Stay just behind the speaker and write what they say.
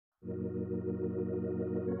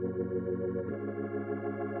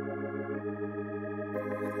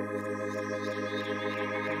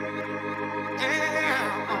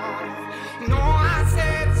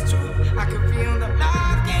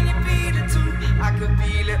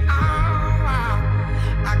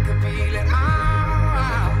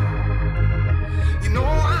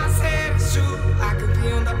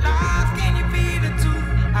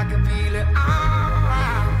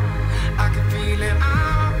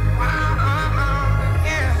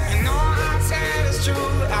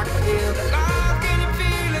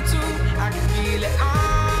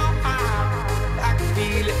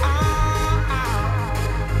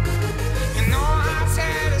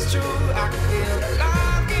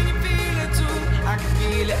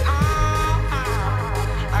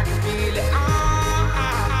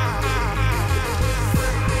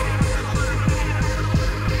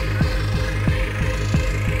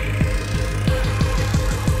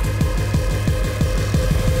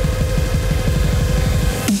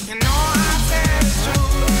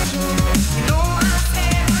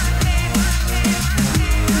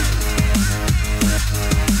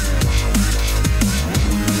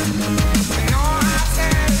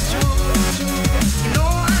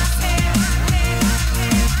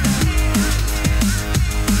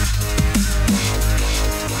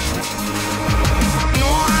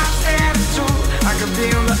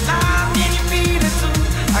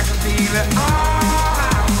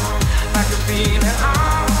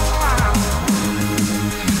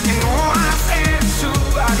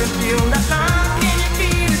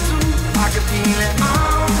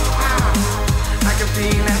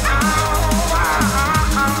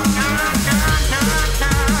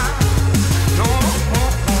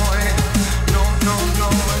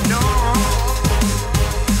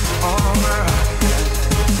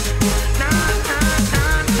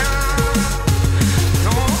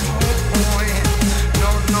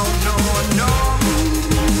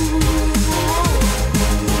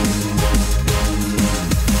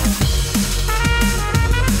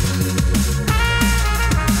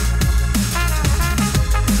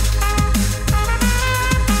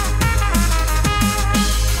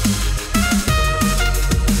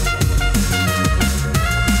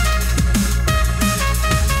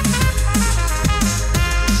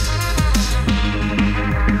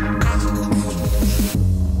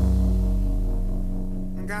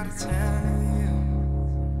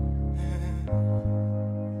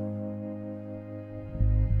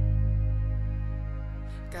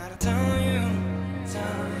Gotta tell you,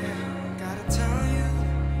 gotta tell you,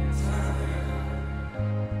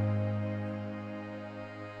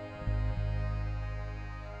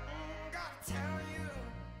 gotta tell you.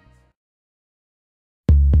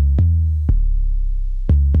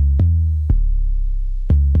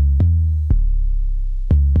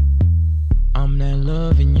 I'm not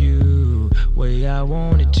loving you way I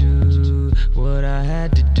wanted to. What I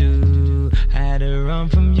had to do, had to run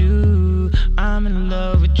from you. I'm in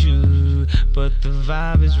love with you, but the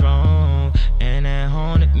vibe is wrong, and it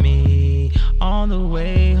haunted me all the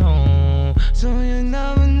way home. So you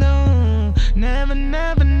never know, never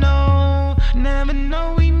know, never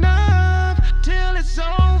know enough till it's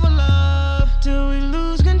over, love, till we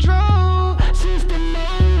lose control. System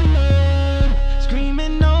over,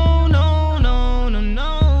 screaming no, no, no, no,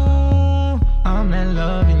 no. I'm not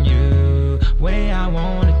loving you way I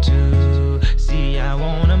wanted to. See, I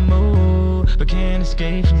wanna move, but can't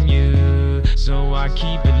escape from you. So I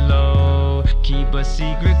keep it low, keep a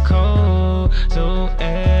secret code.